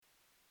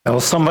Well,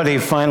 somebody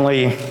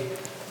finally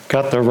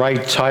got the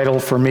right title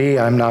for me.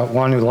 I'm not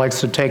one who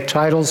likes to take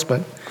titles,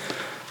 but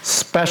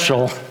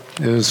special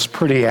is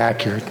pretty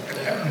accurate.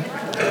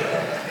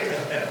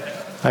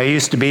 I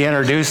used to be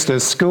introduced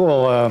at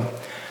school.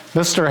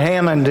 Mr.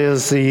 Hammond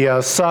is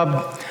the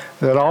sub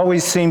that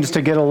always seems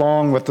to get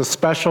along with the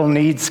special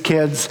needs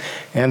kids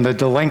and the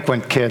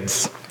delinquent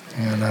kids.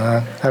 And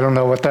I don't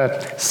know what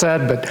that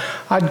said, but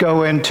I'd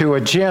go into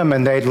a gym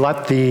and they'd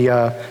let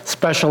the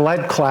special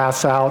ed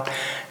class out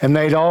and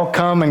they'd all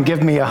come and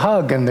give me a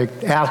hug, and the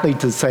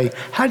athletes would say,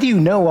 "How do you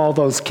know all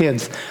those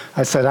kids?"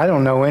 I said, "I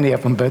don't know any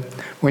of them, but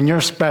when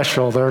you're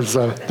special, there's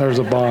a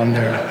bond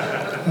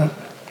there."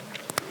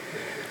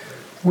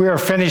 We are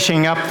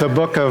finishing up the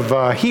book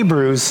of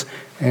Hebrews,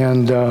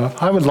 and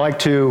I would like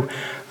to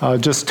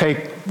just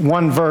take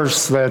one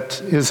verse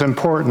that is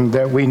important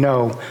that we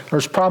know.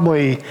 There's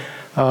probably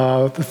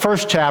the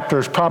first chapter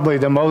is probably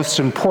the most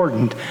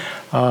important.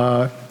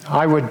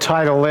 I would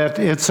title it,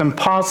 "It's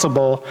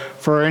Impossible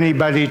for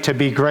Anybody to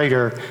Be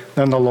Greater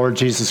Than the Lord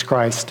Jesus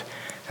Christ."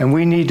 And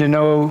we need to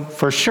know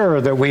for sure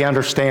that we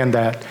understand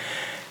that.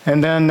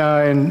 And then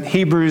in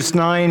Hebrews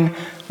 9,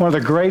 one of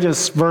the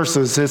greatest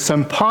verses, it's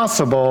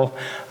impossible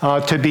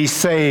to be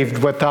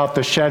saved without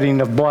the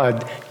shedding of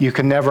blood. You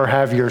can never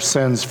have your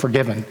sins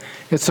forgiven.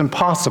 It's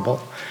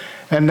impossible.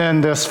 And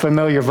then this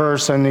familiar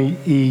verse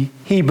in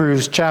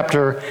Hebrews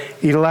chapter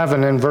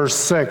 11 and verse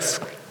 6.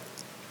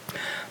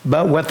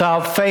 "But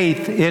without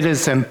faith it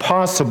is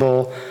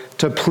impossible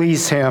to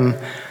please him,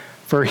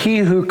 for he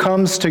who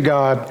comes to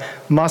God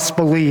must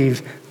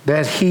believe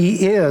that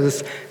he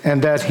is,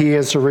 and that he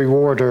is a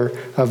rewarder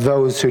of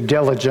those who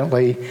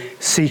diligently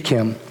seek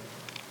him."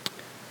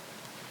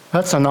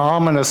 That's an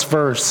ominous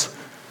verse.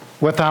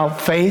 Without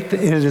faith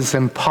it is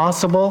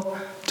impossible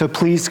to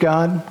please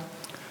God.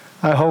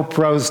 I hope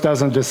Rose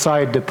doesn't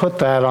decide to put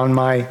that on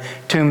my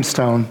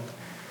tombstone.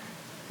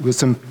 It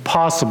was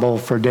impossible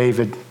for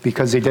David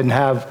because he didn't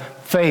have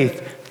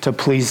faith to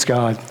please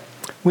God.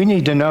 We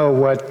need to know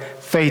what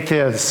faith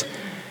is.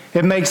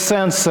 It makes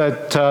sense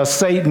that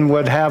Satan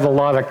would have a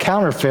lot of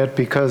counterfeit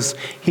because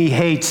he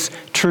hates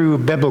true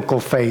biblical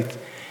faith.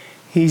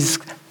 He's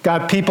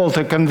got people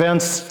to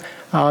convince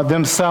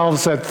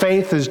themselves that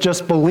faith is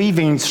just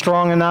believing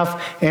strong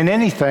enough in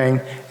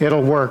anything,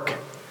 it'll work.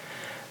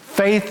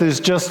 Faith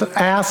is just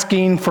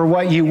asking for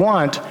what you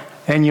want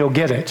and you'll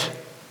get it.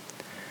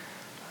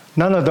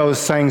 None of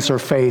those things are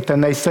faith.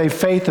 And they say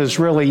faith is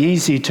really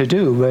easy to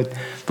do, but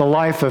the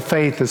life of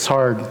faith is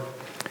hard.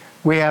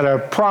 We had a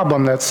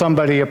problem that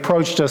somebody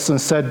approached us and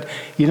said,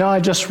 I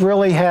just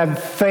really had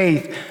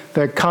faith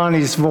that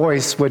Connie's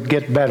voice would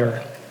get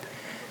better.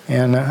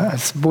 And I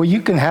said, well,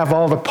 you can have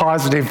all the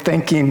positive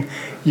thinking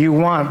you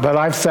want, but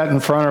I've sat in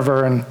front of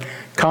her and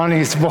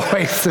Connie's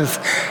voice is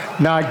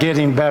not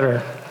getting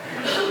better.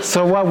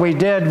 So what we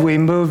did, we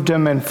moved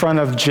him in front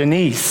of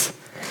Janice.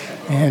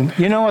 And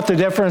you know what the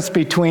difference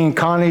between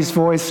Connie's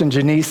voice and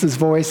Janice's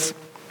voice?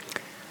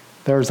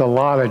 There's a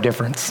lot of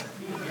difference.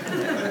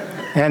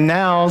 And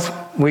now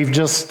we've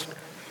just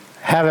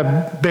had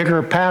a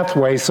bigger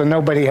pathway so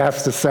nobody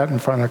has to sit in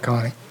front of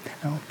Connie.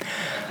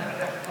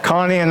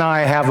 Connie and I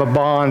have a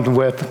bond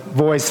with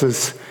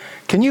voices.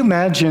 Can you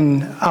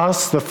imagine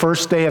us the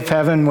first day of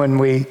heaven when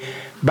we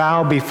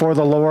bow before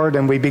the Lord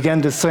and we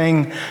begin to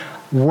sing,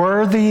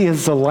 "Worthy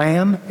is the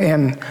Lamb"?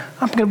 And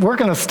we're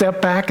going to step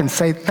back and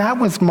say, that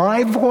was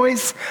my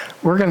voice?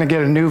 We're going to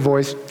get a new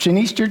voice.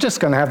 Janice, you're just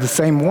going to have the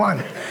same one.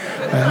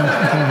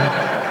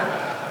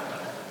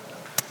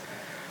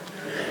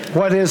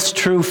 What is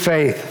true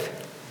faith?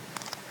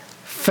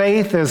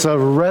 Faith is a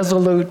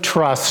resolute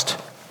trust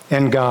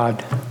in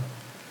God.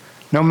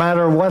 No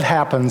matter what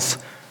happens,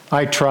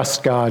 I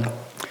trust God.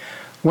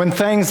 When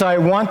things I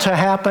want to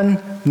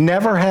happen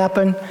never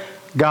happen,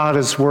 God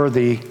is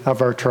worthy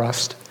of our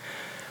trust.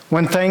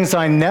 When things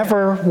I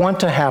never want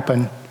to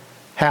happen,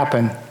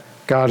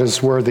 God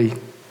is worthy.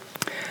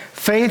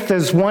 Faith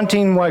is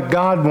wanting what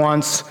God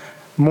wants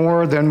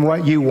more than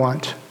what you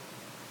want.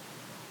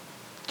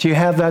 Do you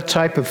have that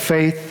type of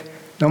faith?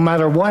 No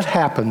matter what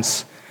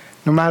happens,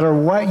 no matter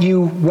what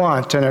you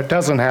want and it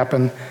doesn't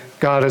happen,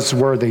 God is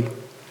worthy.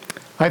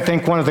 I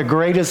think one of the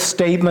greatest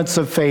statements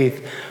of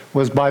faith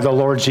was by the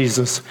Lord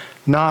Jesus.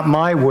 "Not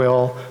my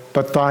will,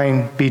 but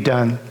thine be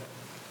done."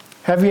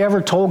 Have you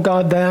ever told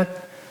God that?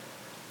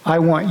 I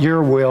want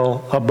your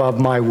will above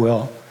my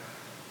will.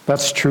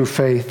 That's true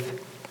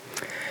faith.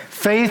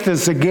 Faith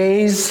is the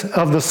gaze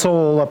of the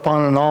soul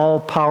upon an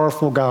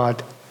all-powerful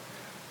God.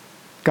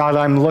 God,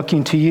 I'm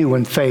looking to you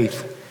in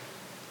faith.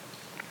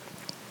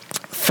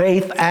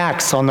 Faith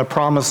acts on the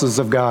promises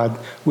of God.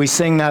 We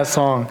sing that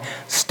song,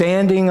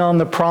 standing on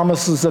the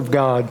promises of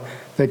God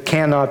that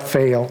cannot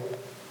fail.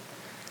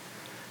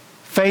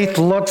 Faith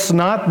looks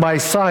not by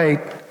sight,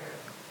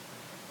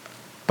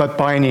 but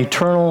by an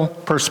eternal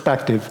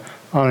perspective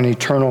on an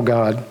eternal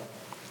God.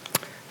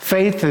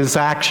 Faith is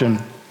action,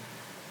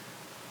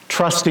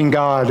 trusting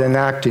God and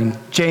acting.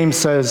 James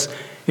says,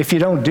 if you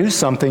don't do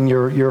something,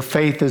 your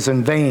faith is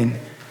in vain.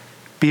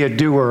 be a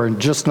doer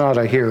and just not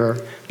a hearer.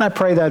 And I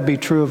pray that'd be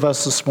true of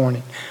us this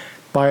morning.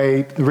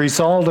 By the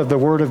result of the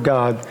Word of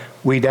God,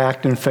 we'd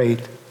act in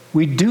faith.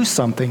 We'd do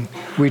something.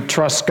 We'd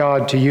trust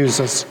God to use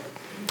us.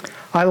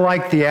 I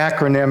like the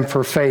acronym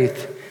for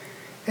faith,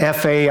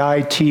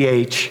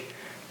 FAITH.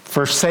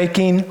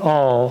 Forsaking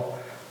all,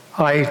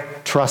 I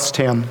trust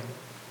Him.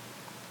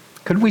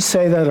 Could we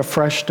say that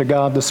afresh to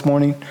God this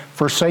morning?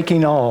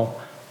 Forsaking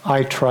all,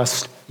 I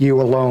trust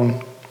you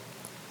alone.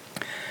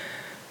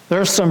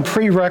 There's some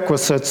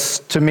prerequisites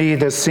to me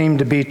that seem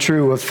to be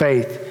true of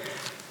faith.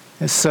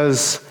 It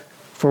says,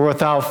 for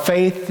without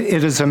faith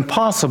it is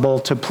impossible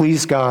to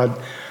please God.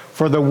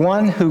 For the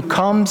one who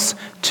comes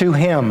to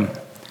Him,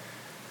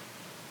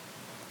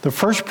 the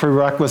first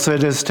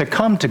prerequisite is to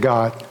come to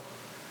God,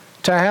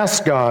 to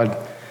ask God.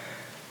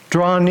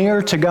 Draw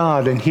near to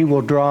God and He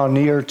will draw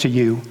near to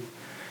you.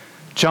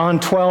 John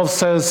 12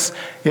 says,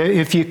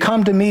 if you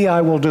come to me,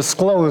 I will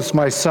disclose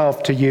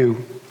myself to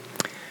you.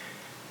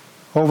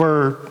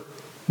 Over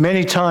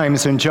many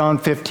times in John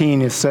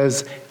 15, it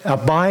says,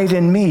 abide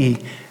in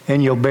me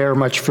and you'll bear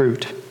much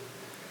fruit.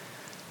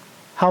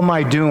 How am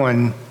I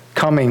doing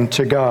coming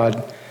to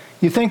God?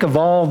 You think of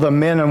all the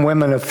men and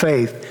women of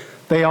faith,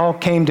 they all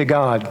came to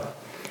God.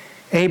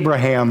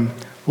 Abraham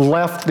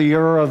left the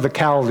Ur of the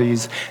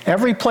Chaldees.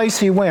 Every place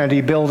he went,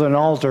 he built an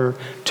altar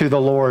to the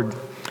Lord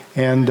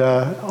and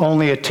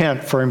only a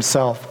tent for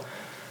himself.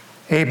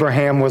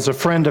 Abraham was a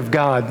friend of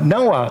God.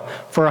 Noah,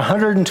 for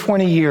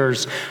 120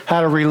 years,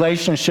 had a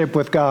relationship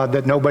with God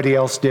that nobody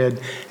else did.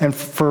 And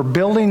for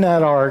building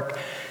that ark,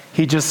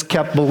 he just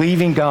kept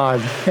believing God.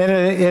 And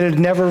it had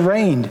never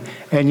rained,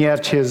 and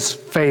yet his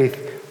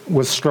faith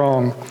was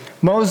strong.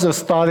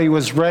 Moses thought he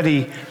was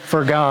ready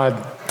for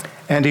God,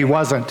 and he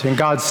wasn't. And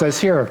God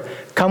says, here,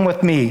 come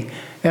with me.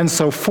 And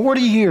so 40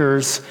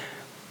 years,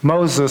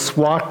 Moses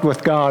walked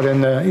with God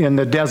in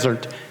the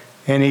desert.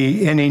 And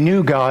he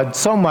knew God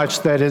so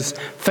much that his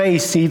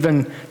face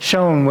even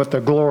shone with the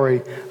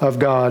glory of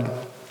God.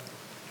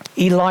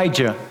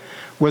 Elijah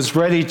was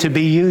ready to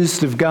be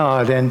used of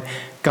God, and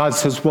God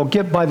says, well,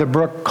 get by the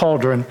brook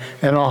Cauldron,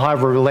 and I'll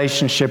have a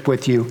relationship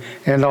with you,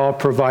 and I'll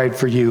provide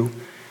for you.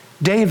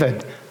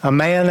 David, a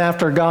man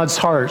after God's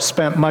heart,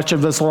 spent much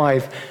of his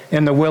life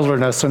in the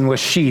wilderness and with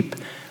sheep,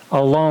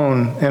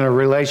 alone in a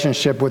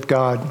relationship with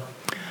God.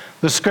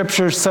 The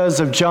scripture says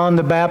of John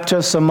the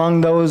Baptist, among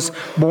those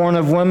born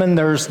of women,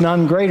 there's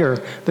none greater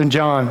than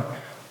John.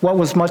 What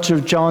was much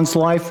of John's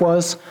life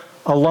was?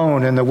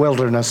 Alone in the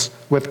wilderness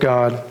with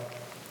God.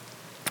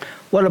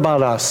 What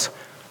about us?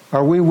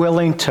 Are we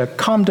willing to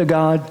come to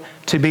God,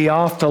 to be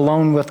oft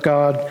alone with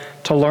God,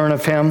 to learn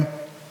of Him?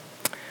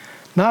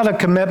 Not a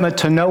commitment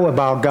to know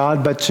about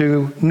God, but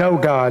to know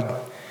God.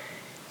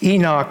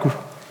 Enoch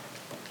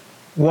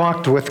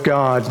walked with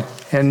God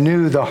and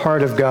knew the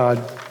heart of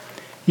God.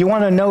 You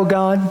want to know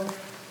God?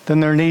 Then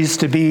there needs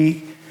to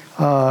be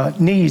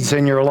needs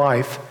in your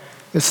life.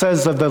 It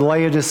says of the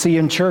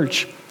Laodicean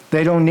church,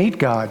 they don't need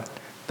God.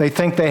 They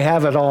think they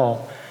have it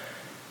all.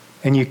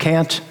 And you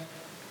can't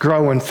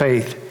grow in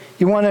faith.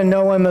 You want to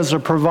know Him as a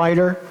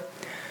provider?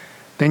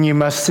 Then you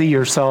must see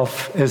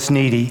yourself as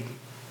needy.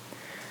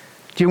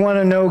 Do you want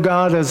to know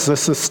God as a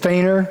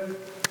sustainer?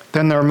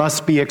 Then there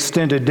must be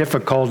extended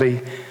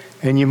difficulty,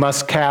 and you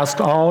must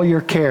cast all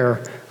your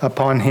care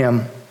upon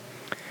Him.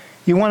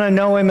 You want to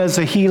know Him as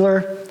a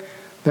healer?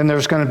 Then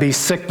there's going to be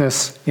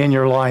sickness in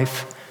your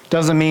life.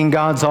 Doesn't mean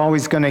God's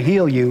always going to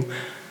heal you.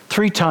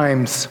 3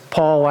 times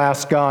Paul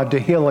asked God to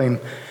heal him,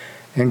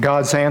 and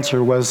God's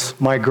answer was,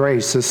 my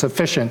grace is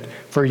sufficient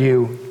for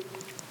you.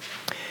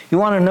 You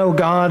want to know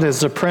God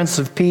as a Prince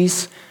of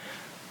Peace?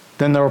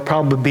 Then there will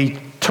probably be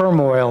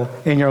turmoil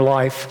in your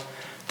life.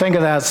 Think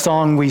of that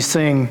song we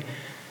sing,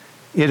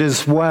 it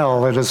is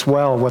well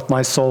with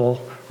my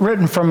soul.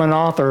 Written from an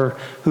author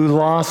who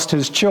lost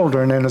his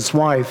children and his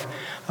wife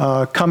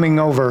coming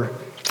over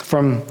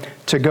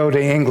to go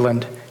to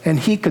England. And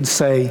he could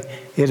say,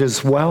 it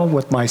is well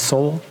with my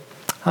soul.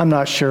 I'm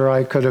not sure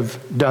I could have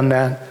done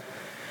that.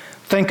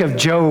 Think of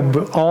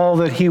Job, all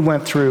that he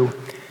went through.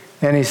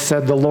 And he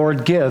said, the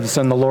Lord gives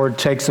and the Lord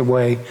takes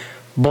away.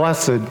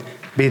 Blessed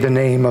be the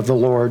name of the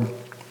Lord.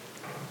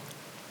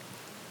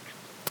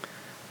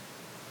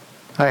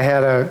 I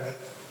had a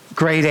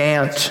great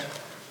aunt.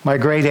 My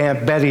great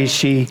aunt Betty,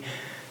 she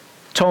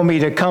told me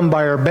to come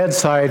by her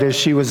bedside as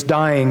she was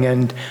dying,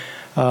 and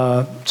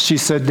she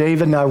said,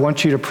 David, I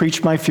want you to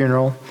preach my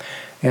funeral,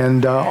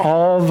 and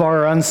all of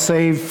our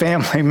unsaved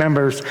family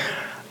members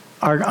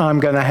I'm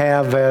going to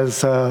have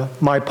as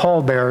my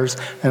pallbearers,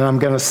 and I'm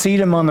going to seat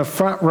them on the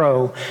front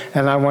row,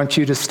 and I want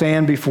you to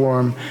stand before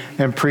them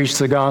and preach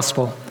the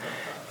gospel.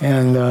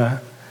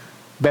 And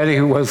Betty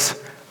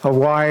was a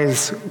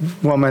wise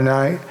woman.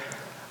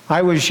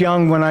 I was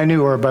young when I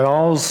knew her, but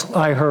all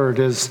I heard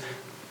is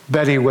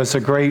Betty was a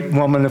great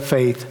woman of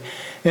faith.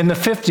 In the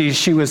 50s,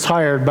 she was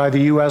hired by the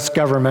U.S.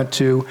 government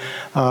to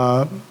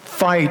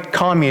fight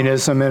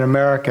communism in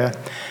America.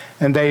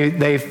 And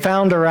they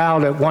found her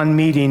out at one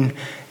meeting,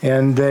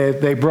 and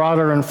they brought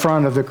her in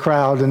front of the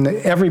crowd, and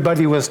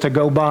everybody was to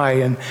go by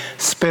and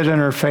spit in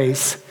her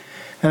face.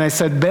 And I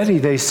said, Betty,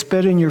 they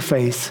spit in your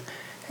face.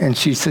 And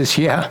she says,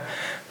 yeah,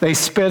 they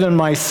spit in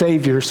my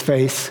Savior's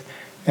face,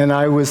 and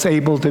I was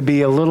able to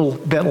be a little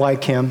bit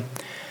like him.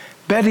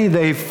 Betty,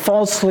 they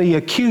falsely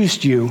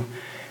accused you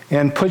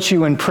and put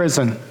you in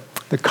prison.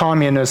 The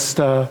communists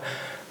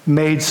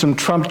made some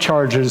Trump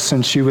charges,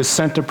 and she was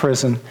sent to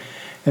prison.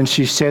 And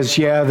she says,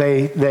 yeah,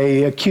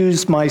 they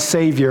accused my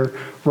Savior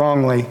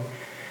wrongly.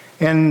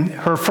 In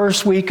her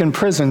first week in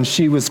prison,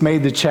 she was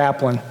made the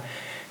chaplain.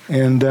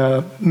 And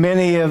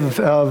many of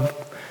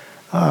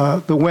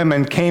the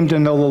women came to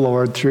know the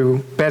Lord through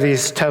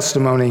Betty's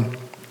testimony.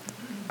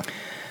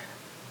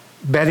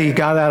 Betty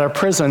got out of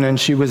prison, and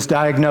she was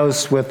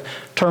diagnosed with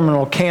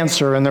terminal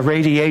cancer, and the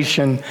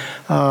radiation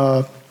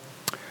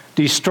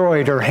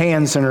destroyed her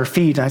hands and her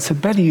feet. And I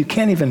said, Betty, you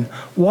can't even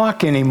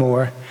walk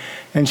anymore.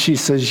 And she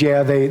says,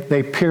 yeah,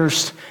 they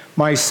pierced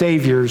my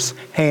Savior's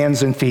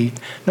hands and feet.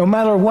 No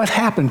matter what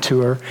happened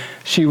to her,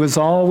 she was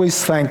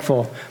always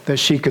thankful that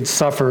she could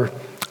suffer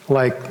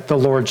like the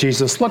Lord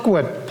Jesus. Look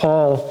what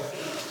Paul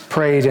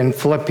prayed in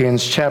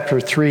Philippians chapter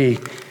 3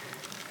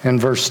 and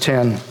verse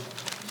 10.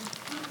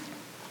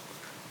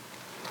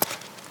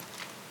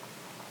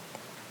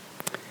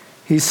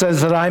 He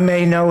says that I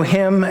may know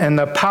him and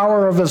the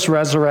power of his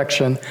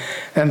resurrection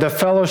and the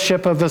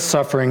fellowship of his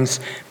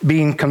sufferings,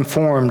 being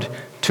conformed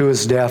to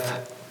his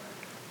death.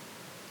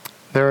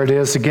 There it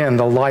is again,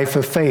 the life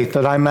of faith,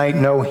 that I might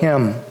know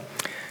him.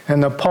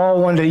 And that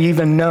Paul wanted to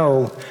even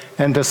know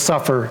and to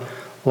suffer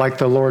like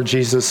the Lord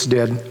Jesus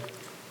did.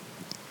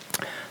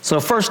 So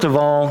first of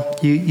all,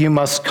 you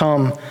must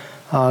come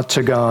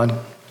to God.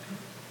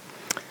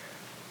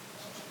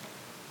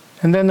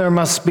 And then there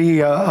must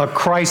be a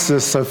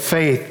crisis of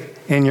faith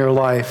in your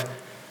life.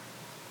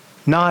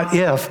 Not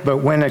if, but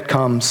when it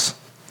comes.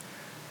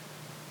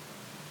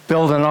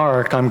 Build an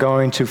ark, I'm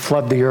going to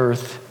flood the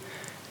earth.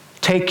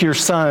 Take your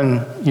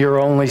son, your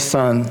only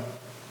son.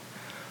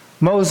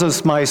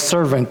 Moses, my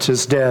servant,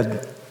 is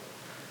dead.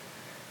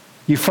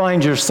 You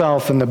find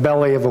yourself in the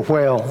belly of a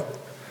whale.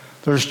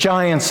 There's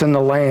giants in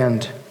the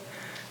land.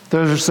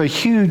 There's a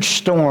huge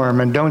storm,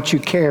 and don't you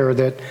care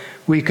that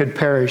we could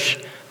perish?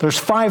 There's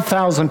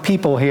 5,000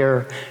 people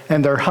here,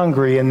 and they're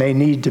hungry, and they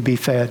need to be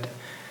fed.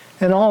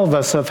 And all of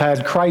us have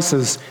had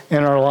crises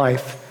in our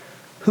life.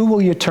 Who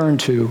will you turn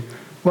to?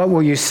 What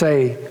will you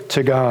say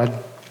to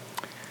God?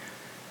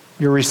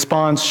 Your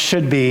response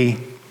should be,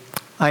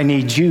 I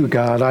need you,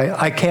 God.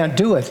 I can't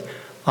do it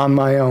on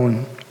my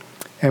own.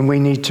 And we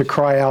need to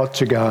cry out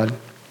to God.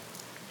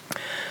 It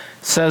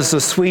says the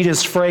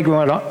sweetest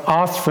fragrance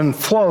often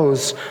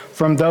flows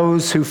from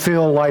those who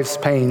feel life's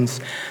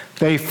pains.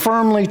 They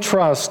firmly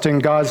trust in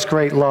God's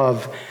great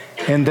love,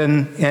 and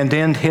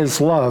in his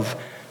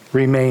love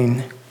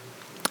remain.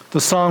 The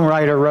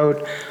songwriter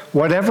wrote,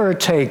 whatever it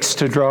takes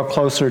to draw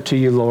closer to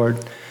you, Lord,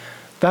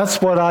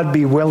 that's what I'd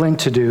be willing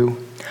to do.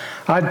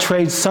 I'd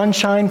trade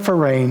sunshine for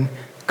rain,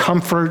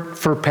 comfort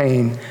for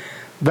pain.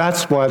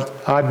 That's what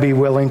I'd be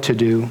willing to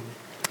do.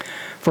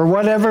 For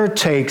whatever it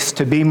takes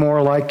to be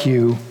more like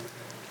you,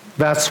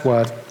 that's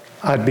what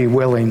I'd be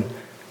willing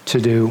to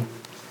do.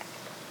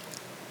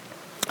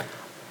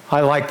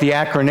 I like the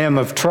acronym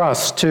of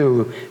TRUST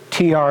too,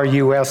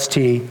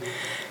 T-R-U-S-T.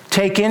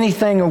 Take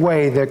anything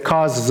away that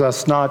causes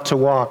us not to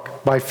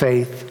walk by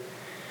faith.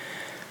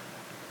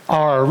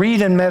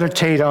 Read and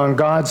meditate on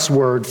God's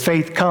word.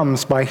 Faith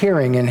comes by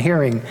hearing, and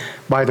hearing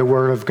by the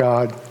word of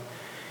God.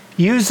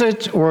 Use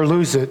it or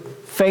lose it.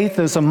 Faith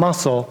is a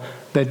muscle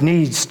that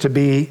needs to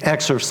be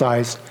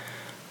exercised.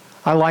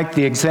 I like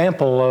the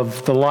example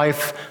of the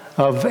life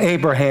of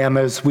Abraham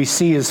as we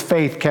see his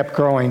faith kept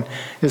growing.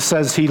 It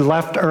says he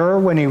left Ur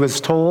when he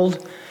was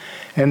told,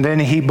 and then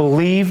he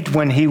believed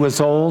when he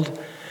was old,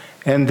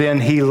 and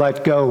then he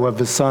let go of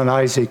his son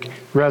Isaac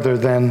rather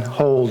than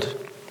hold.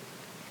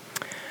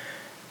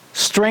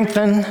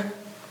 Strengthen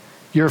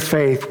your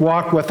faith.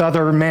 Walk with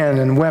other men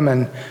and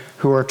women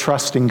who are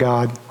trusting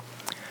God.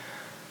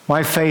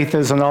 My faith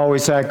isn't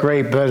always that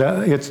great, but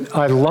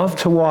I love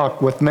to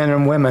walk with men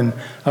and women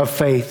of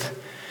faith.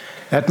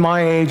 At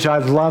my age,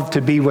 I'd love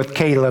to be with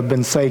Caleb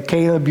and say,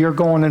 Caleb, you're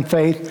going in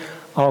faith,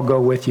 I'll go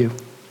with you.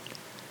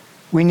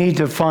 We need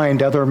to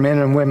find other men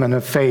and women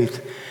of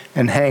faith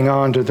and hang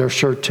on to their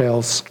shirt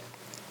tails.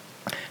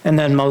 And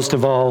then most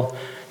of all,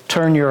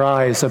 turn your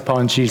eyes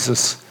upon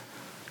Jesus.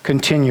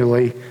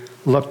 Continually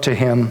look to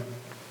him.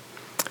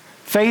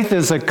 Faith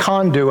is a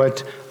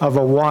conduit of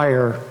a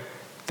wire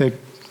that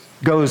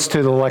goes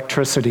to the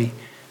electricity.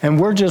 And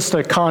we're just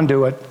a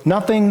conduit,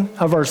 nothing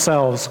of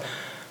ourselves,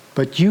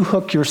 but you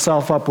hook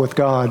yourself up with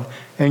God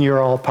and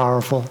you're all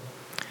powerful.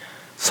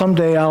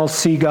 Someday I'll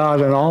see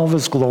God in all of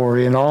his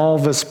glory and all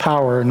of his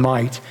power and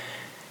might.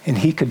 And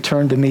he could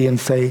turn to me and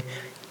say,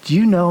 do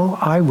you know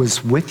I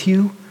was with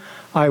you?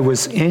 I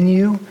was in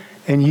you,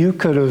 and you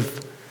could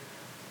have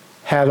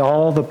had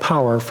all the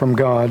power from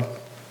God.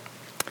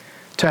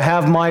 To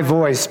have my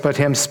voice but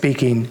him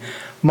speaking,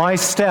 my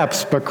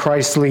steps but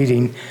Christ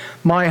leading,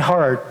 my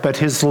heart but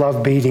his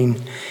love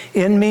beating,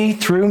 in me,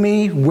 through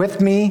me,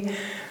 with me,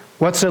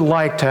 What's it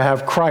like to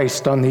have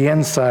Christ on the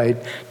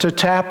inside, to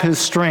tap his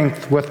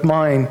strength with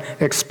mine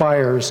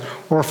expires,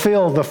 or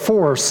feel the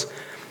force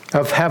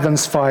of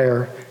heaven's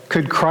fire?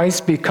 Could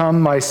Christ become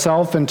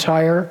myself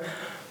entire?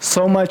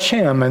 So much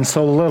him and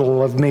so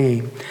little of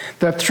me,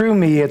 that through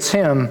me it's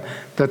him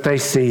that they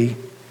see.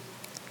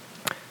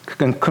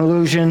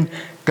 Conclusion,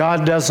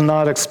 God does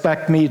not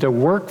expect me to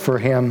work for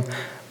him,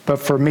 but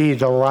for me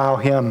to allow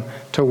him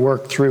to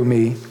work through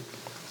me.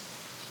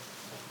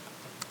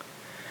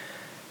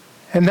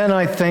 And then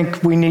I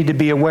think we need to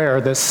be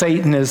aware that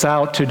Satan is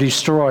out to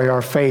destroy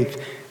our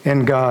faith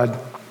in God.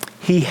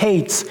 He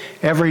hates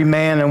every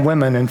man and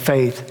woman in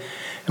faith.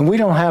 And we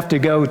don't have to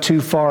go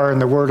too far in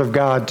the Word of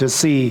God to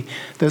see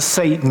that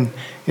Satan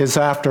is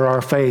after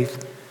our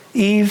faith.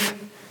 Eve,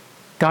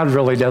 God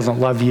really doesn't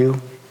love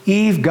you.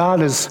 Eve, God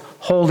is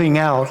holding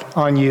out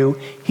on you.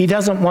 He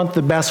doesn't want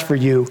the best for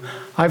you.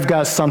 I've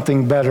got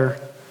something better.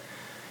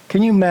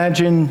 Can you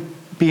imagine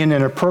being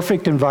in a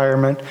perfect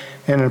environment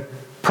and a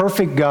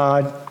perfect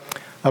God,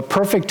 a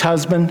perfect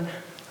husband?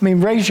 I mean,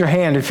 raise your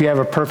hand if you have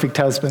a perfect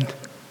husband.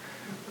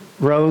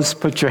 Rose,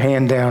 put your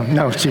hand down.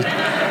 No,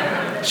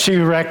 she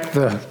wrecked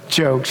the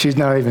joke. She's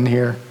not even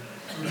here.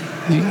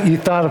 You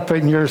thought of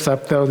putting yours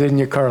up, though, didn't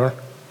you, Carla?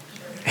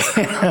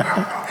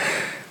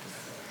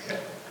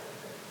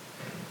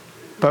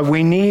 But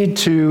we need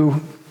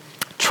to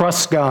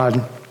trust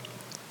God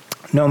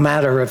no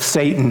matter if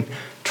Satan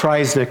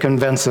tries to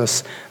convince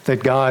us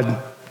that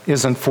God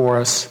isn't for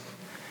us.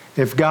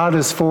 If God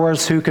is for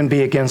us, who can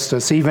be against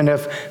us? Even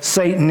if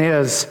Satan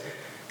is,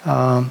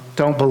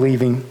 don't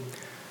believe him.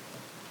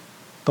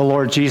 The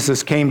Lord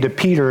Jesus came to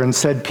Peter and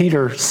said,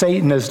 Peter,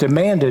 Satan has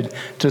demanded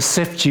to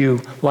sift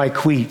you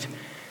like wheat.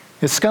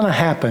 It's going to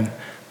happen,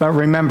 but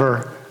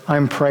remember,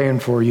 I'm praying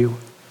for you.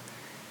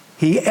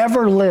 He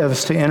ever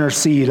lives to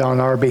intercede on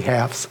our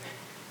behalf.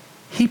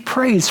 He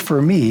prays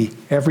for me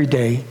every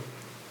day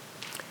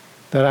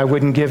that I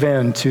wouldn't give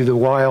in to the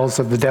wiles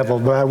of the devil,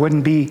 that I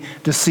wouldn't be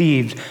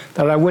deceived,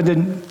 that I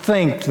wouldn't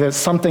think that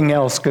something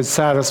else could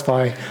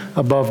satisfy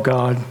above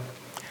God.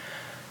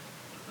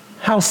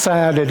 How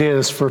sad it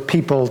is for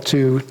people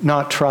to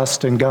not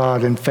trust in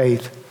God and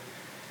faith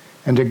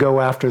and to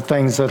go after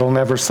things that'll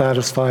never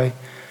satisfy.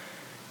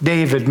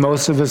 David,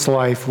 most of his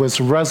life,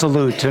 was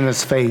resolute in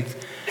his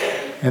faith.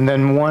 And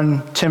then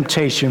one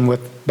temptation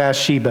with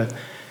Bathsheba,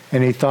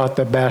 and he thought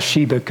that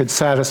Bathsheba could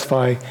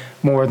satisfy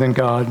more than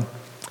God.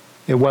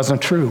 It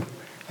wasn't true.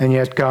 And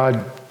yet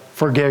God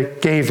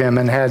forgave him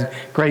and had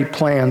great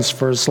plans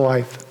for his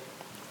life.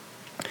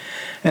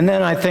 And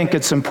then I think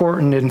it's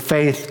important in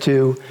faith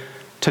to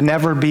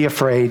never be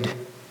afraid,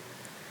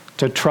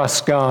 to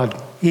trust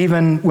God,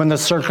 even when the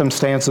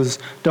circumstances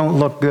don't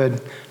look good.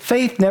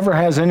 Faith never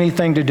has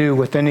anything to do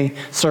with any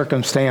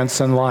circumstance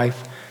in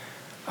life.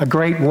 A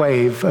great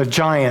wave, a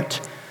giant,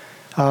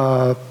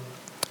 the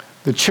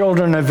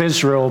children of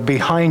Israel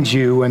behind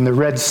you and the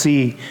Red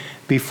Sea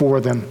before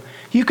them.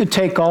 You could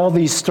take all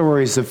these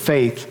stories of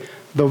faith,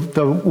 the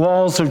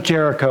walls of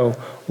Jericho,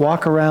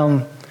 walk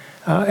around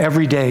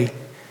every day.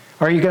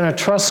 Are you going to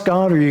trust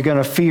God or are you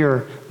going to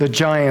fear the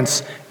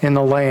giants in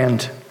the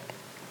land?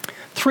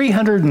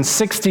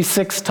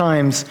 366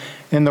 times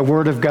in the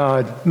Word of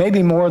God,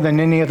 maybe more than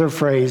any other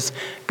phrase,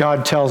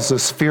 God tells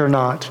us, fear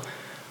not.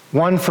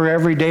 One for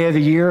every day of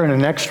the year and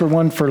an extra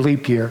one for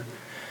leap year.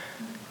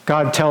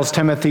 God tells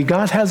Timothy,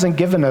 God hasn't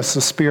given us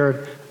a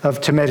spirit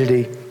of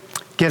timidity.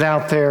 Get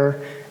out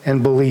there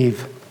and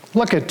believe.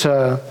 Look at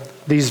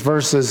these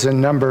verses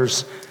in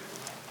Numbers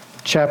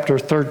chapter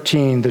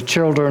 13, the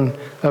children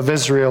of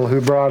Israel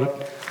who brought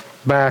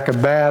back a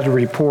bad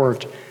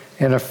report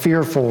and a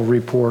fearful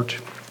report.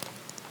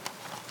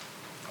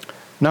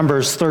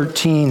 Numbers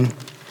 13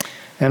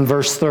 and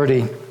verse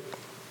 30.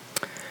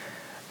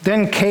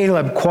 Then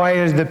Caleb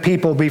quieted the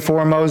people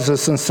before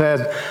Moses and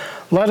said,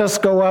 let us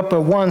go up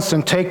at once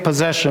and take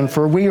possession,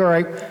 for we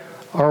are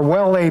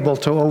well able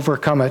to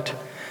overcome it.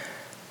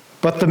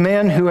 But the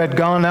men who had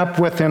gone up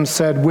with him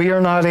said, we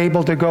are not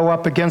able to go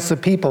up against the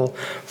people,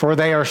 for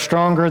they are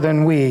stronger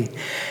than we.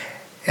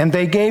 And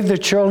they gave the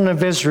children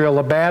of Israel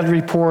a bad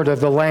report of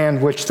the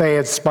land which they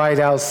had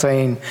spied out,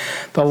 saying,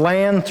 the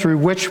land through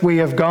which we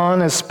have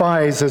gone as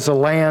spies is a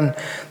land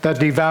that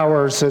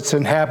devours its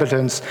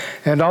inhabitants,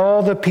 and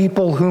all the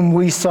people whom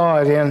we saw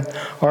it in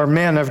are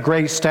men of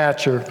great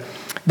stature.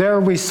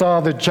 There we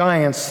saw the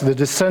giants, the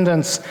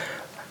descendants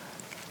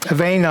of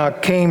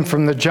Anak came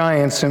from the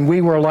giants, and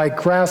we were like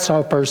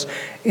grasshoppers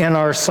in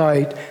our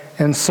sight,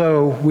 and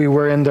so we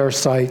were in their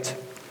sight.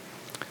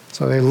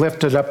 So they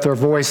lifted up their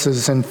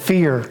voices in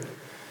fear.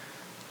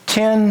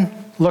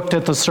 10 looked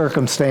at the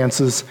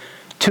circumstances.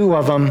 2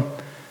 of them,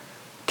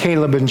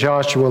 Caleb and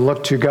Joshua,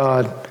 looked to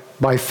God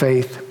by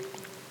faith.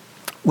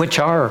 Which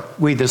are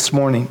we this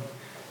morning?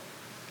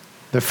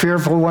 The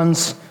fearful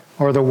ones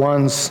or the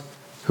ones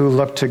who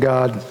look to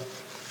God?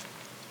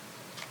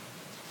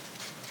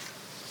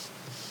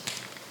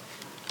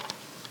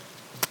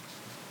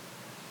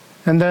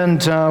 And then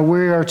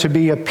we are to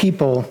be a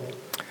people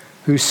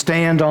who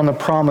stand on the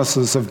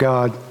promises of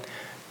God.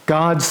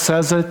 God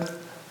says it,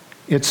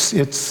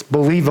 it's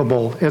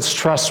believable, it's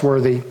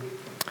trustworthy.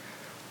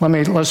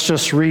 Let's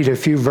just read a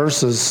few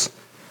verses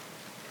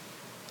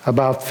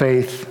about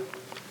faith.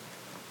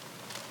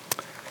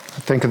 I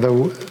think of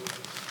the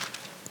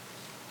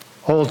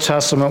Old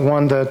Testament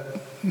one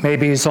that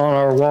maybe is on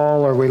our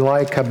wall or we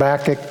like,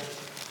 Habakkuk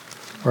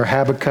or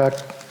Habakkuk.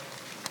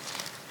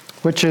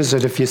 Which is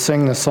it if you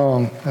sing the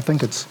song? I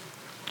think it's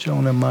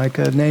Jonah,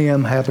 Micah,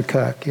 Nahum,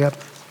 Habakkuk. Yep.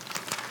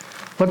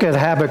 Look at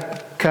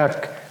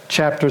Habakkuk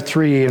chapter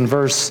 3 and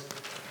verse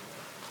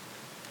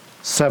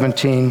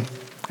 17.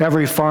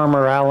 Every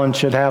farmer, Alan,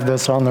 should have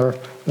this on their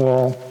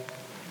wall.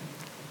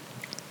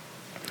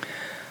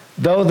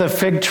 Though the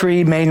fig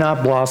tree may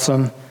not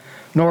blossom,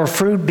 nor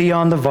fruit be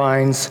on the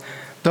vines,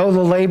 though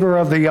the labor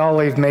of the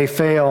olive may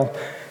fail,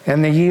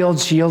 and the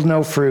yields yield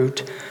no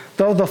fruit,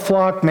 though the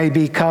flock may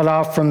be cut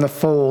off from the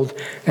fold,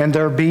 and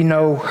there be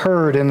no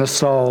herd in the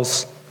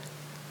stalls.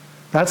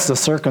 That's the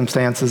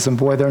circumstances, and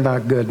boy, they're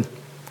not good.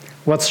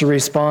 What's the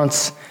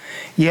response?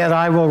 Yet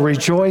I will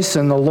rejoice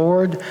in the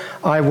Lord.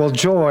 I will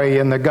joy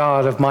in the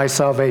God of my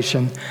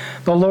salvation.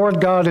 The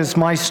Lord God is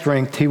my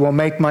strength. He will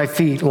make my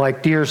feet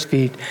like deer's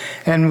feet,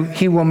 and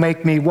he will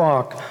make me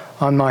walk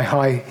on my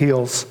high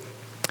heels.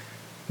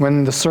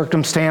 When the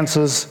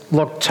circumstances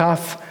look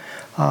tough,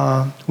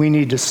 we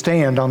need to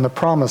stand on the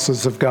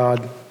promises of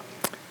God.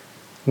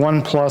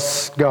 1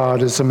 plus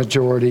God is a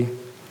majority.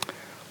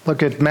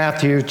 Look at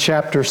Matthew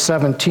chapter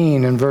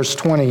 17 and verse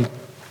 20.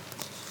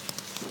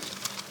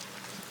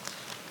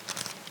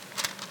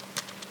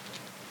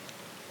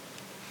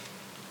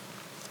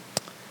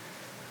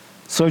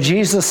 So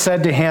Jesus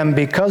said to him,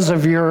 because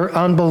of your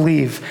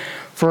unbelief,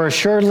 for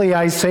assuredly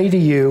I say to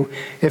you,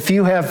 if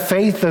you have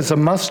faith as a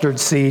mustard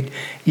seed,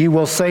 you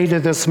will say to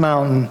this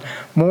mountain,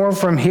 move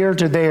from here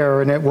to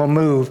there, and it will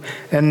move,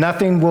 and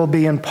nothing will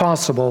be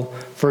impossible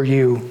for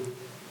you.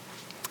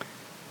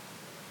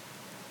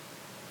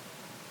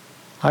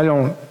 I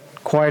don't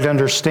quite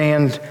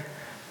understand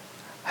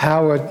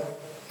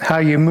how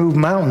you move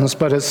mountains,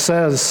 but it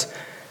says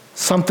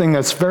something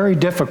that's very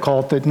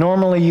difficult that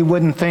normally you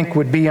wouldn't think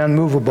would be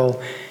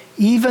unmovable.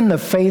 Even the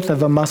faith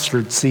of a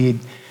mustard seed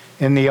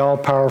in the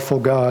all-powerful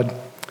God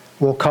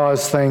will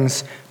cause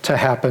things to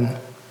happen.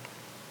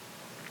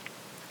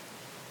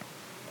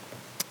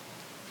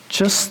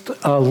 Just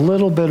a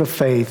little bit of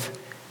faith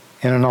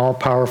in an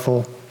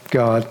all-powerful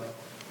God.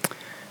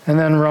 And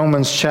then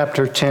Romans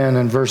chapter 10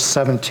 and verse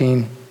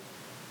 17.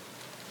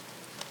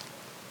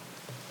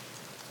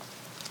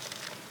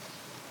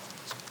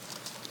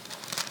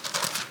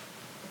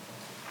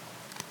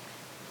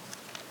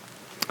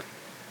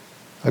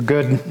 A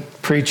good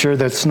preacher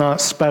that's not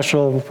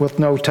special with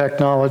no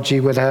technology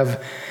would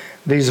have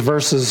these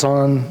verses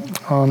on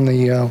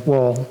the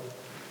wall.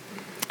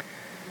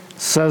 It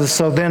says,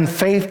 so then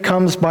faith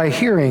comes by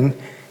hearing,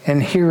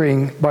 and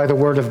hearing by the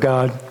word of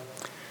God.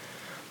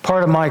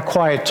 Part of my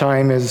quiet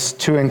time is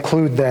to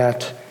include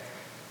that.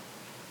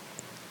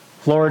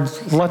 Lord,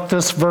 let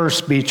this verse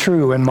be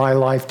true in my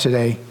life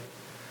today.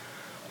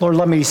 Lord,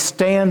 let me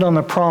stand on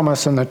the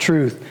promise and the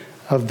truth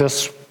of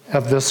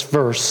this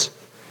verse.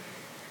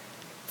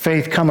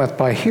 Faith cometh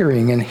by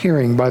hearing, and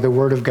hearing by the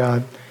word of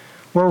God.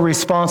 We're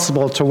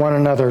responsible to one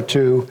another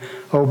to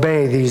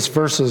obey these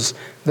verses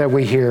that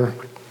we hear.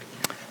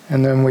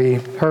 And then we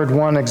heard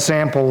one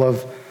example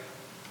of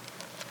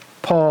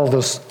Paul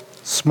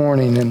this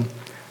morning, and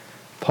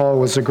Paul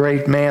was a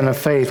great man of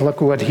faith.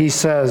 Look what he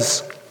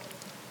says.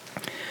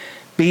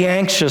 Be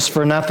anxious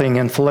for nothing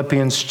in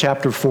Philippians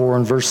chapter 4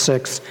 and verse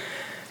 6.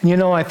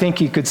 And I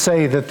think you could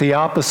say that the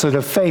opposite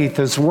of faith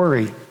is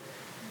worry.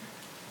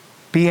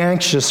 Be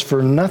anxious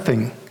for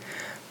nothing,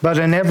 but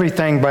in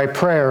everything by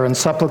prayer and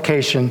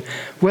supplication,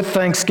 with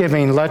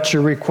thanksgiving, let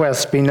your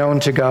requests be known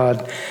to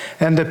God.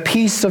 And the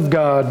peace of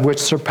God, which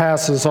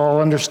surpasses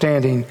all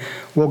understanding,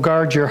 will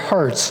guard your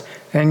hearts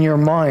and your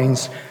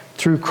minds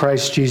through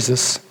Christ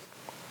Jesus.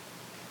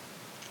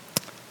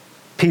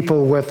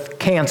 People with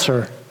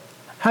cancer,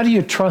 how do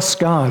you trust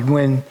God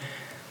when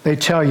they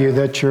tell you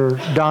that you're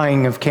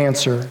dying of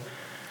cancer?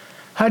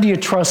 How do you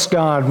trust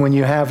God when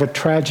you have a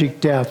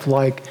tragic death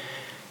like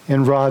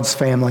in Rod's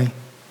family?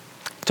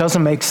 It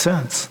doesn't make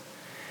sense.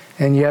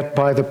 And yet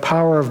by the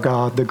power of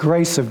God, the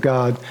grace of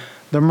God,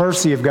 the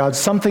mercy of God,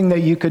 something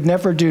that you could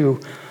never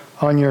do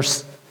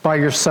by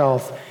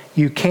yourself,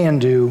 you can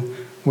do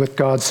with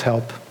God's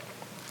help.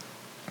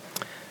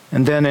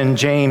 And then in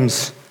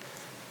James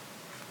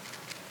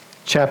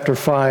chapter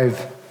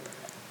 5,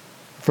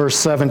 verse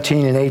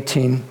 17 and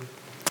 18,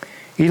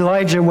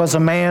 Elijah was a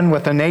man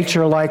with a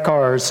nature like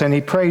ours, and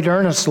he prayed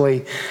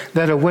earnestly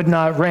that it would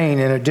not rain,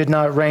 and it did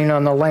not rain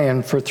on the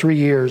land for 3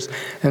 years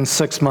and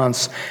 6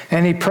 months.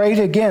 And he prayed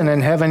again,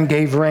 and heaven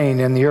gave rain,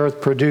 and the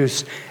earth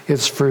produced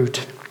its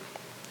fruit.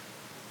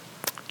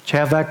 Do you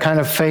have that kind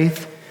of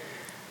faith?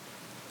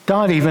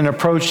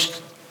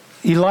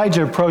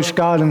 Elijah approached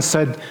God and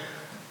said,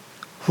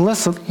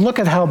 listen, look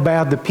at how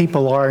bad the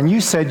people are, and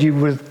you said you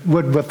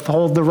would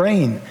withhold the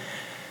rain.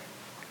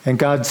 And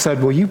God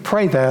said, well, you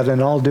pray that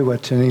and I'll do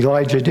it. And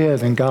Elijah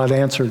did, and God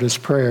answered his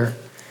prayer.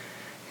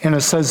 And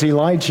it says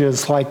Elijah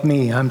is like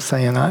me. I'm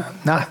saying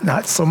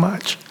not so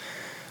much.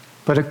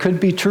 But it could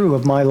be true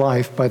of my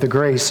life by the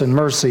grace and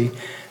mercy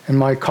and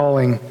my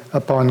calling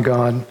upon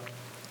God.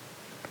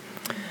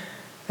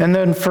 And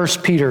then 1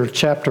 Peter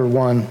chapter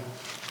 1.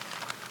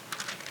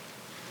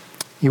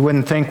 You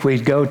wouldn't think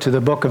we'd go to the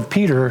book of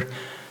Peter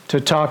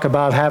to talk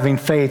about having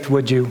faith,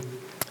 would you?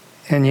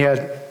 And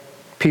yet,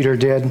 Peter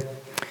did.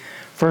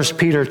 1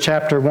 Peter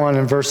chapter 1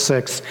 and verse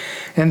 6.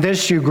 In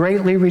this you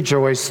greatly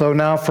rejoice, though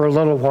now for a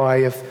little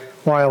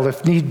while,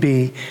 if need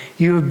be,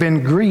 you have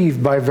been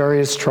grieved by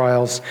various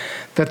trials,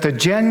 that the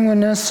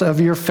genuineness of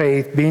your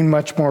faith, being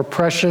much more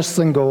precious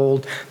than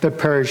gold that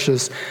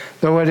perishes,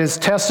 though it is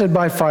tested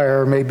by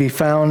fire, may be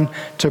found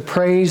to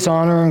praise,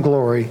 honor, and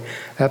glory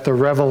at the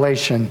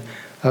revelation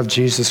of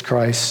Jesus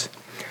Christ,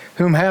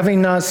 whom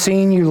having not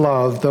seen you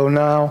love, though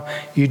now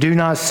you do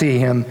not see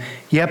him,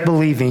 yet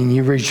believing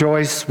you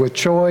rejoice with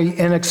joy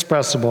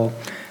inexpressible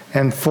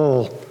and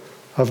full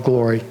of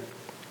glory.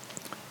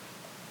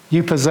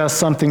 You possess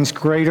something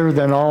greater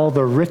than all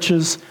the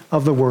riches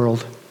of the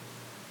world.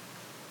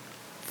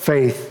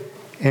 Faith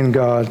in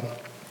God.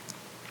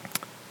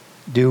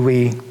 Do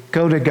we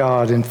go to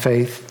God in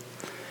faith?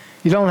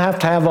 You don't have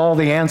to have all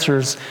the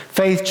answers.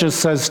 Faith just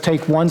says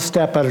take one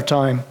step at a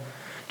time.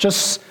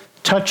 Just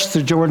touch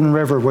the Jordan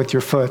River with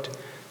your foot,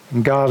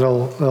 and God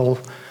will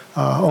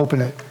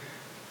open it.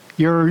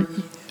 Your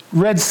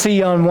Red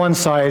Sea on one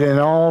side, and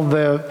all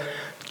the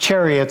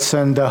chariots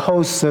and the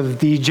hosts of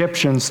the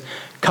Egyptians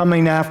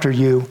coming after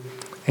you.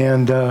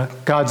 And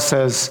God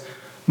says,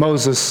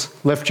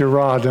 Moses, lift your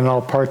rod, and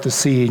I'll part the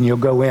sea, and you'll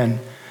go in.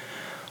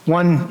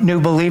 One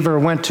new believer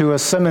went to a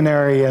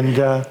seminary,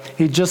 and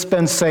he'd just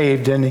been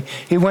saved, and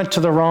he went to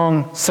the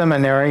wrong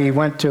seminary. He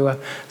went to a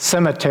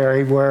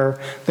cemetery where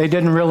they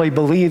didn't really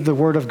believe the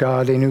Word of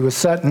God, and he was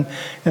sitting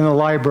in the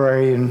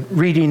library and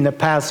reading the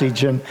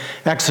passage in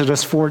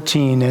Exodus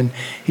 14, and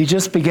he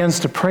just begins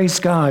to praise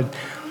God.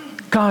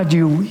 God,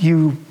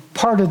 you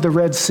parted the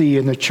Red Sea,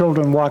 and the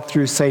children walked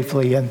through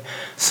safely. And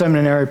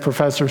seminary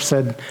professor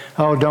said,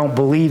 oh, don't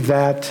believe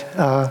that.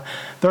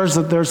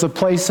 There's a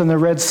place in the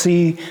Red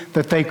Sea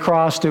that they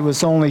crossed. It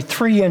was only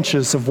 3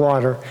 inches of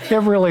water. It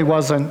really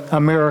wasn't a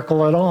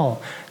miracle at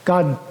all.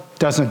 God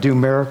doesn't do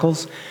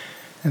miracles.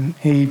 And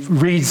he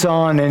reads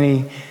on,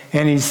 and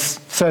he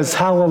says,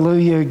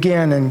 hallelujah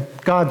again, and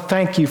God,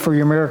 thank you for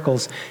your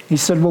miracles. He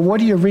said, well, what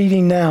are you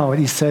reading now? And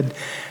he said,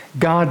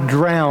 God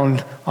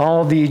drowned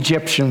all the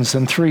Egyptians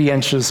in 3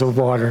 inches of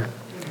water.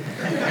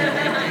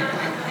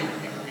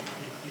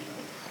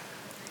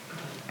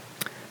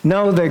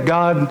 Know that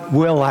God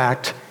will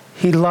act.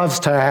 He loves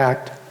to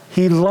act.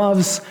 He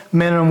loves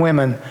men and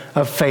women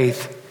of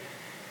faith.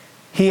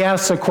 He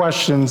asks the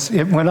questions,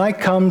 when I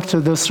come to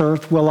this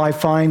earth, will I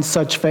find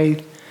such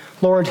faith?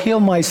 Lord, heal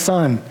my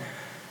son.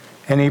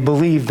 And he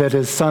believed that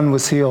his son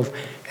was healed.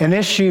 An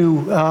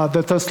issue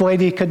that this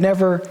lady could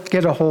never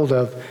get a hold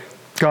of.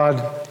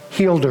 God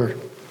healed her.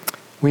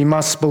 We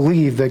must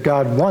believe that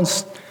God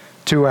wants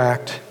to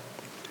act.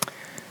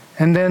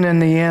 And then in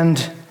the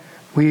end,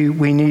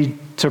 we need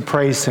to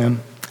praise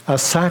him. A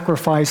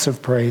sacrifice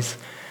of praise.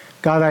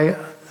 God,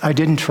 I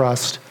didn't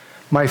trust.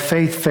 My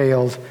faith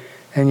failed,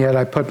 and yet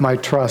I put my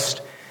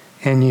trust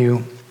in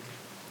you.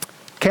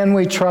 Can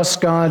we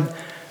trust God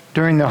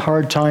during the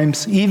hard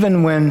times,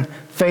 even when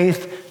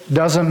faith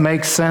doesn't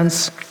make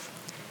sense?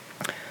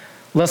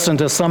 Listen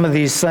to some of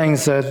these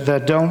things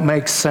that don't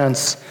make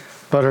sense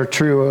but are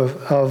true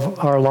of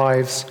our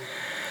lives.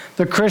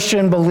 The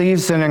Christian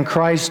believes that in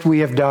Christ we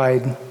have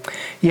died,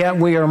 yet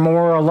we are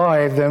more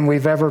alive than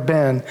we've ever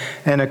been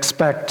and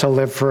expect to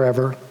live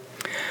forever.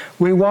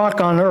 We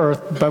walk on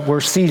earth, but we're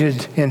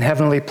seated in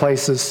heavenly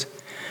places.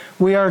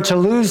 We are to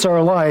lose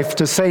our life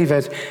to save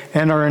it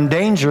and are in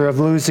danger of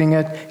losing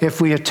it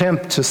if we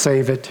attempt to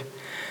save it.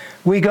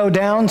 We go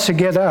down to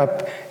get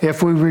up.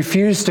 If we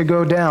refuse to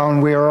go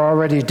down, we are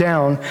already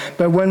down.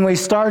 But when we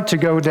start to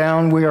go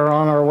down, we are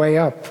on our way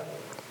up.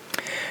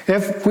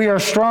 If we are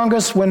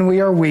strongest when we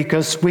are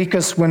weakest,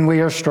 weakest when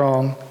we are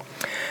strong.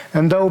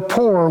 And though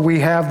poor, we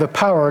have the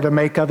power to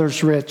make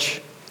others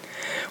rich.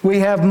 We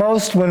have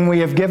most when we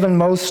have given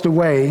most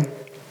away,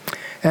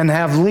 and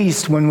have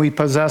least when we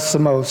possess the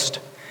most.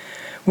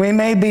 We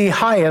may be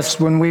highest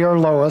when we are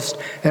lowest,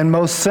 and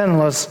most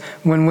sinless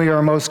when we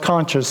are most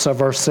conscious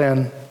of our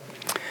sin.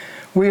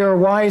 We are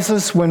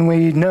wisest when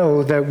we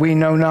know that we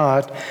know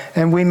not,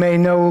 and we may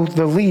know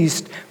the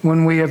least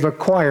when we have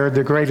acquired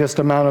the greatest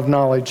amount of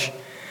knowledge.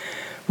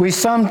 We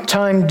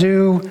sometimes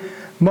do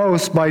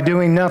most by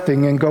doing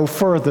nothing and go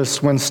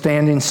furthest when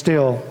standing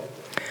still.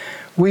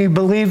 We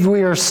believe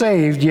we are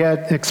saved,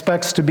 yet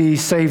expects to be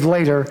saved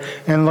later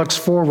and looks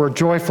forward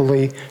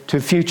joyfully to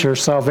future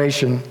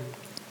salvation.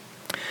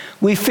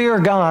 We fear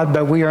God,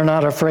 but we are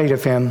not afraid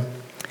of him.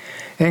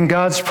 In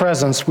God's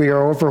presence, we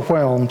are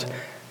overwhelmed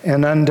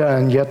and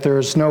undone, yet there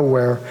is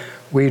nowhere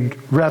we'd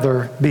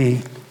rather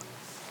be.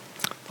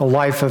 A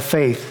life of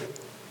faith.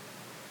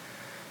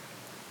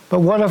 But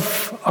what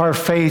if our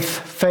faith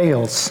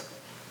fails?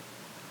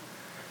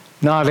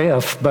 Not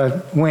if,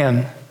 but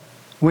when.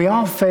 We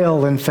all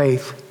fail in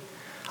faith.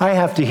 I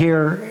have to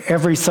hear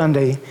every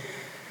Sunday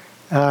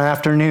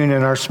afternoon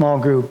in our small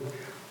group,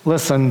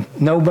 listen,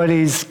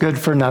 nobody's good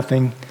for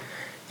nothing.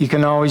 You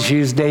can always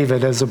use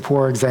David as a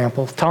poor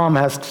example. Tom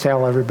has to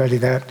tell everybody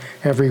that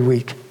every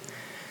week.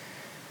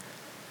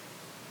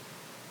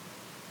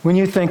 When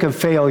you think of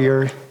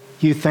failure,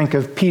 you think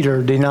of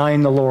Peter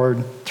denying the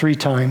Lord 3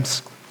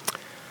 times.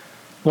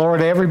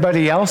 Lord,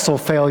 everybody else will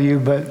fail you,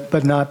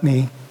 but not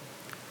me.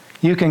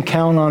 You can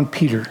count on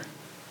Peter.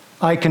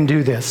 I can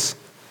do this.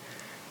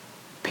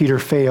 Peter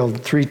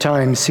failed 3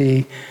 times.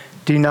 He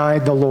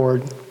denied the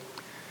Lord.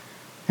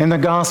 In the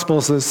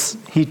Gospels,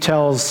 he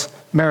tells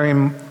Mary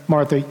and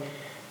Martha,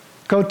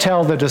 go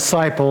tell the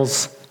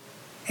disciples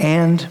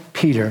and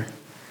Peter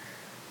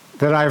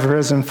that I've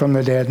risen from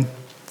the dead.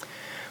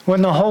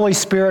 When the Holy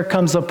Spirit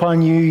comes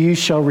upon you, you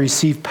shall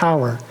receive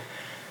power.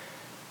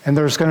 And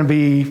there's going to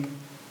be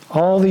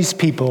all these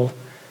people,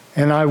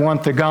 and I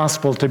want the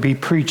gospel to be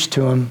preached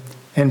to them.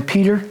 And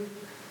Peter,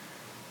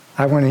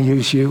 I want to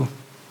use you.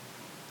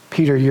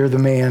 Peter, you're the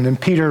man.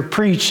 And Peter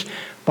preached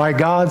by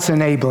God's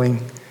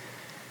enabling.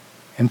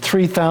 And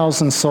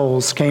 3,000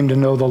 souls came to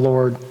know the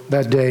Lord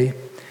that day.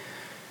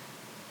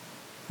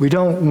 We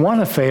don't want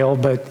to fail,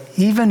 but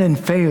even in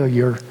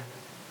failure,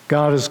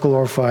 God is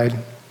glorified.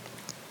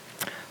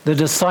 The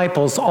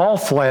disciples all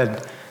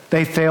fled.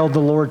 They failed the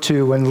Lord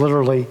too, and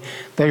literally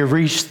they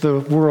reached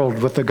the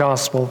world with the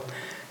gospel,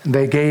 and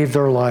they gave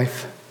their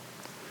life.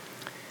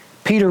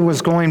 Peter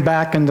was going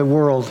back in the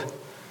world.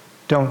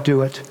 Don't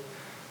do it.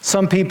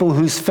 Some people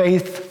whose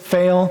faith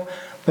fail,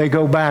 they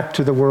go back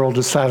to the world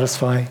to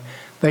satisfy.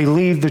 They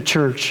leave the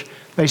church.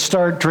 They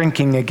start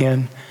drinking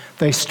again.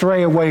 They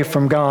stray away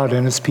from God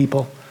and his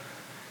people.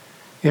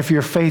 If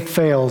your faith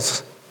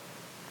fails,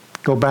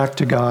 go back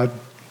to God.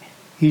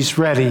 He's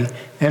ready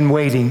and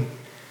waiting.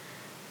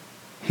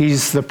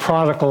 He's the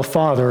prodigal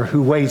father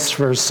who waits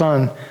for his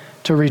son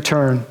to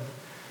return.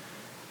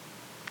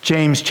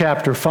 James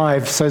chapter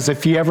 5 says,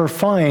 if you ever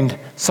find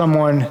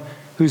someone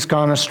who's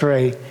gone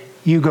astray,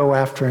 you go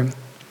after him.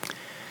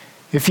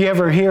 If you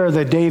ever hear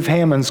that Dave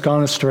Hammond's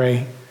gone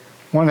astray,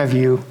 one of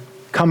you,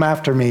 come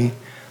after me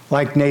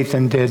like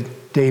Nathan did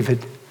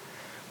David.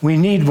 We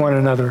need one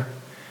another.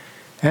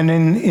 And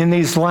in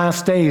these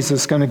last days,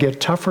 it's going to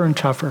get tougher and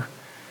tougher.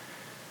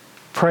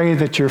 Pray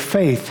that your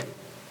faith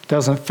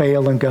doesn't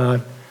fail in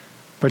God,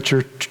 but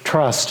your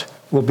trust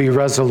will be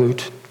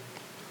resolute.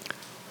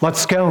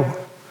 Let's go.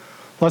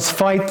 Let's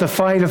fight the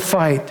fight of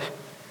faith.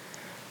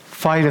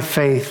 Fight of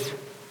faith.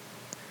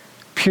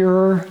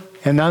 Pure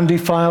and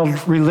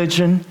undefiled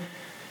religion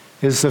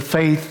is the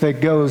faith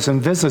that goes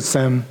and visits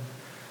them.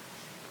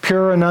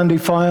 Pure and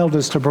undefiled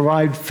is to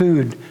provide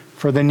food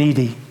for the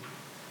needy,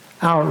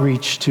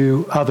 outreach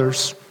to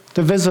others,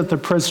 to visit the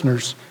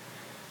prisoners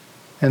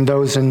and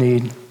those in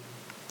need.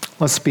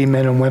 Let's be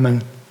men and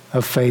women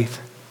of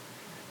faith,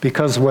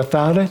 because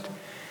without it,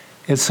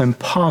 it's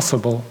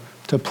impossible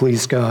to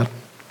please God.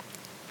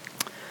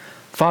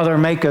 Father,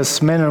 make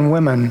us men and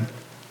women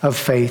of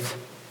faith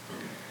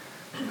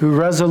who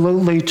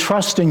resolutely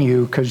trust in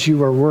you because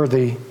you are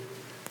worthy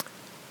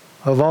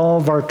of all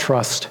of our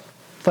trust.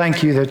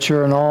 Thank you that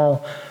you're an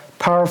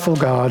all-powerful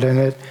God, and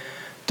it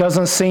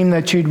doesn't seem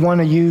that you'd want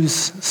to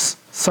use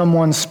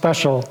someone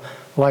special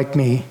like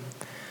me,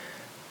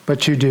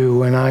 but you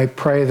do, and I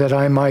pray that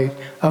I might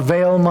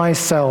avail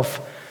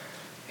myself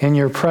in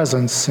your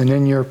presence and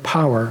in your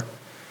power,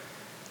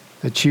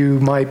 that you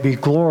might be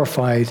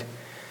glorified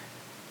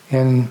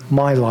in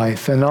my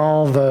life, and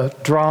all the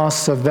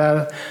dross of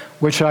that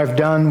which I've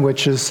done,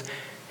 which is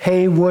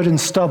hay, wood, and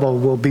stubble,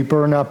 will be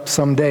burned up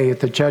someday at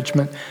the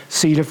judgment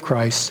seat of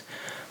Christ.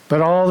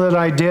 But all that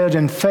I did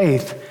in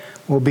faith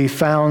will be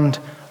found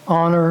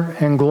honor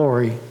and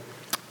glory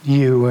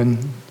you, and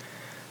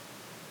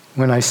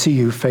when I see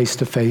you face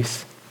to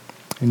face.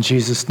 In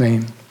Jesus'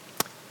 name,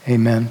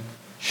 amen.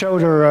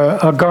 Showed her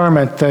a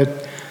garment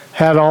that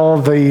had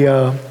all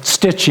the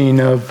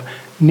stitching of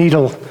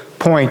needle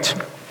point.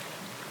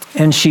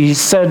 And she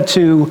said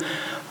to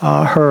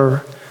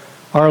her,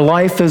 our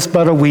life is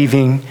but a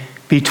weaving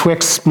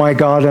betwixt my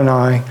God and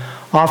I.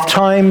 Oft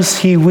times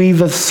he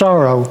weaveth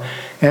sorrow,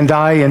 and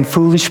I in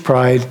foolish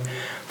pride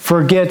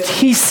forget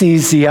he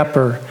sees the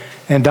upper,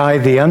 and I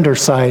the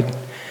underside.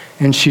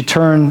 And she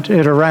turned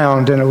it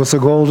around, and it was a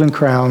golden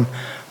crown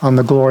on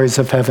the glories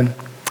of heaven.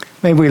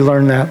 May we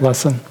learn that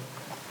lesson.